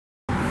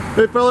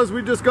Hey fellas,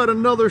 we just got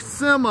another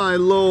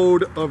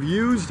semi-load of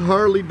used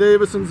Harley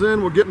Davidsons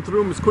in. We're getting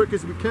through them as quick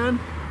as we can.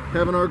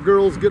 Having our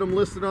girls get them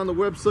listed on the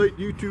website,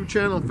 YouTube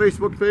channel, and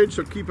Facebook page,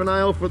 so keep an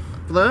eye out for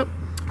that.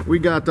 We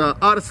got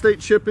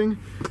out-of-state shipping,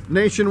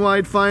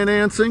 nationwide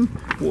financing.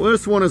 Well,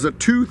 this one is a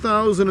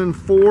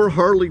 2004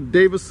 Harley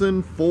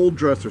Davidson full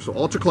dresser, so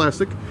ultra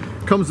classic.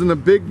 Comes in the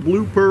big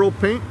blue pearl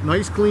paint,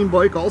 nice clean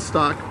bike, all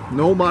stock,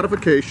 no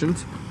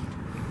modifications.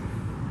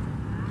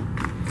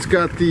 It's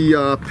got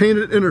the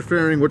painted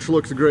interfering, which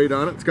looks great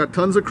on it. It's got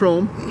tons of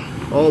chrome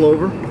all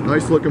over.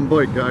 Nice looking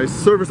bike, guys.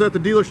 Service at the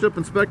dealership,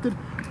 inspected.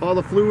 All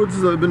the fluids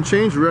have been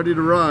changed, ready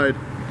to ride.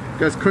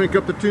 Guys, crank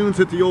up the tunes,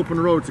 hit the open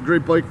road. It's a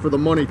great bike for the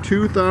money.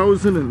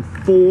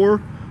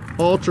 2004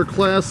 Ultra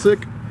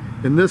Classic,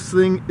 and this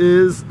thing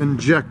is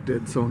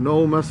injected, so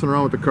no messing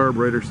around with the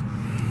carburetors.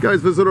 Guys,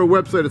 visit our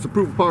website. It's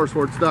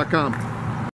approvalpowersports.com.